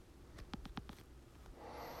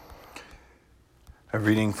A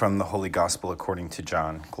reading from the Holy Gospel according to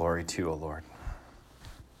John. Glory to you, O Lord.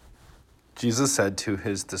 Jesus said to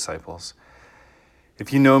his disciples,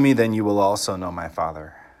 "If you know me, then you will also know my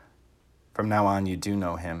Father. From now on you do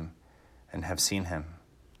know him and have seen him."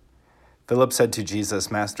 Philip said to Jesus,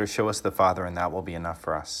 "Master, show us the Father, and that will be enough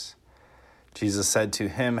for us." Jesus said to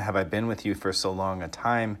him, "Have I been with you for so long a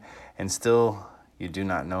time, and still you do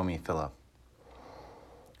not know me, Philip?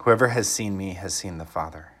 Whoever has seen me has seen the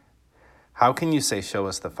Father. How can you say, 'Show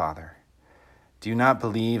us the Father'? Do you not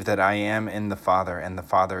believe that I am in the Father and the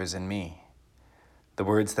Father is in me? The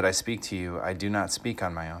words that I speak to you, I do not speak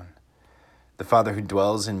on my own. The Father who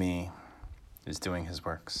dwells in me is doing his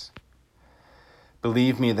works.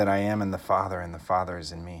 Believe me that I am in the Father and the Father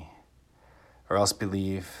is in me, or else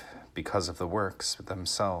believe because of the works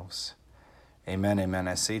themselves. Amen, amen,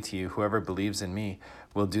 I say to you, whoever believes in me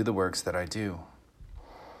will do the works that I do,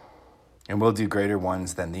 and will do greater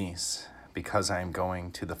ones than these, because I am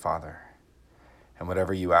going to the Father. And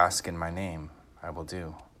whatever you ask in my name, I will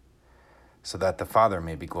do, so that the Father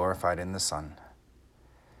may be glorified in the Son.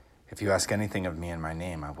 If you ask anything of me in my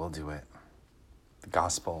name, I will do it." The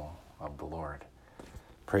Gospel of the Lord.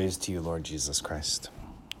 Praise to you, Lord Jesus Christ.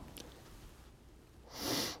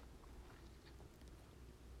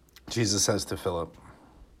 Jesus says to Philip,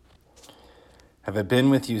 "Have I been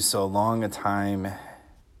with you so long a time, and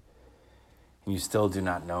you still do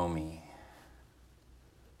not know me?"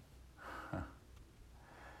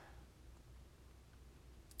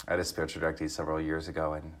 I had a spiritual directee several years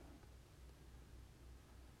ago, and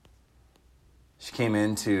she came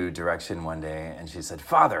into direction one day and she said,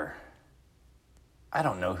 "Father, I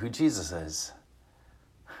don't know who Jesus is."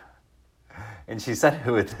 And she said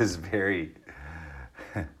it with this very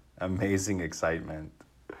amazing excitement,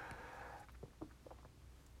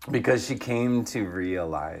 because she came to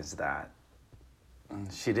realize that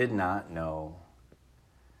she did not know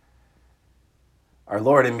our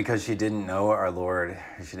Lord, and because she didn't know our Lord,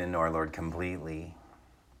 she didn't know our Lord completely.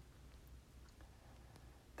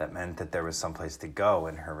 That meant that there was someplace to go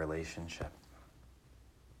in her relationship.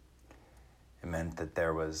 It meant that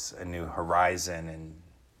there was a new horizon, and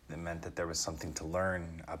it meant that there was something to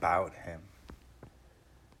learn about him.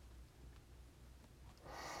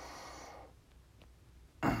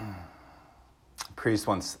 A priest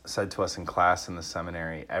once said to us in class in the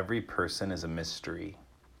seminary, every person is a mystery.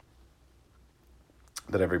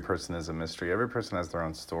 That every person is a mystery. Every person has their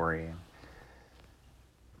own story.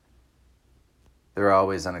 There are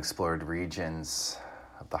always unexplored regions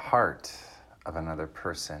of the heart of another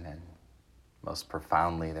person, and most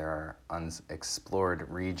profoundly, there are unexplored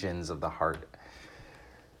regions of the heart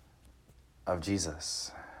of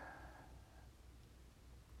Jesus.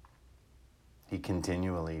 He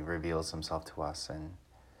continually reveals himself to us and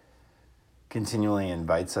continually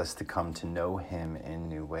invites us to come to know him in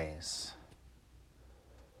new ways.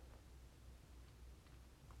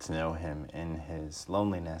 To know him in his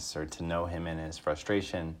loneliness, or to know him in his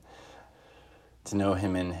frustration, to know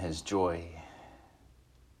him in his joy.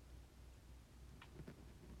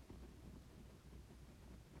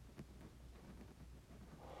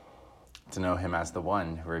 To know him as the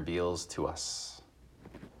one who reveals to us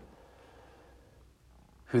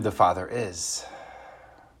who the Father is.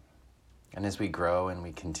 And as we grow and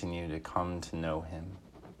we continue to come to know him,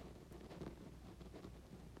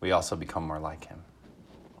 we also become more like him.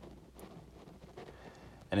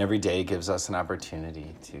 And every day gives us an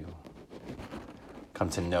opportunity to come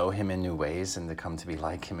to know him in new ways and to come to be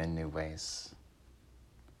like him in new ways.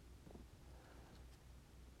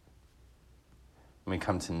 And we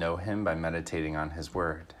come to know him by meditating on his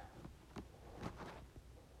word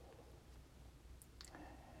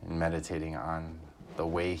and meditating on the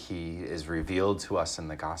way he is revealed to us in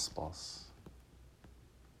the Gospels.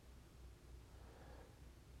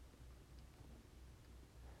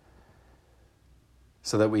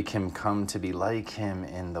 So that we can come to be like him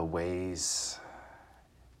in the ways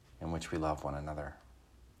in which we love one another.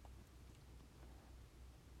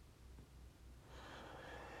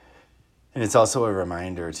 And it's also a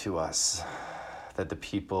reminder to us that the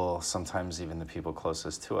people, sometimes even the people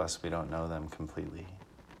closest to us, we don't know them completely.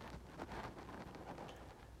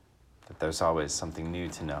 That there's always something new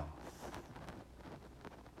to know.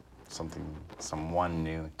 Someone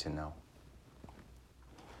new to know.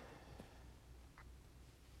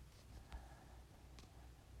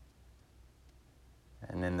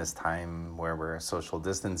 And in this time where we're social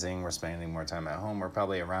distancing, we're spending more time at home, we're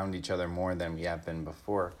probably around each other more than we have been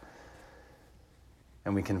before.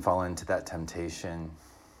 And we can fall into that temptation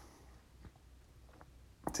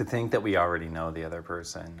to think that we already know the other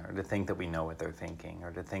person, or to think that we know what they're thinking,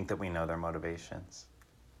 or to think that we know their motivations.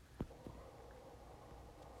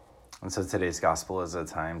 And so today's gospel is a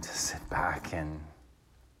time to sit back and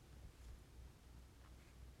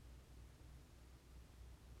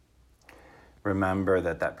remember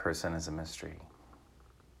that that person is a mystery.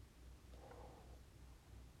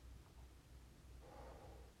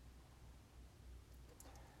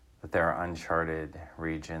 That there are uncharted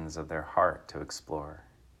regions of their heart to explore.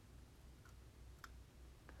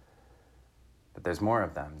 But there's more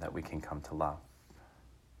of them that we can come to love.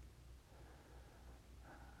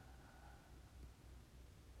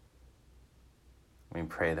 We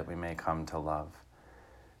pray that we may come to love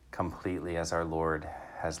completely as our Lord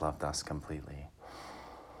has loved us completely.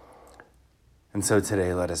 And so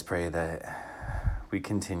today, let us pray that we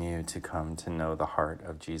continue to come to know the heart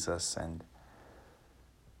of Jesus and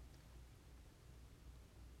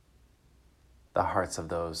the hearts of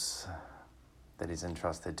those that he's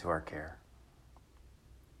entrusted to our care.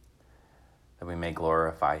 That we may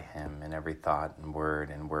glorify him in every thought and word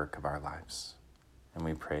and work of our lives. And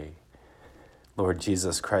we pray, Lord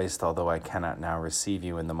Jesus Christ, although I cannot now receive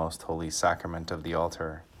you in the most holy sacrament of the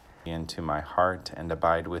altar, into my heart and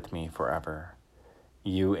abide with me forever.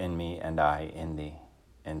 You in me and I in thee,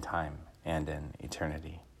 in time and in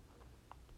eternity.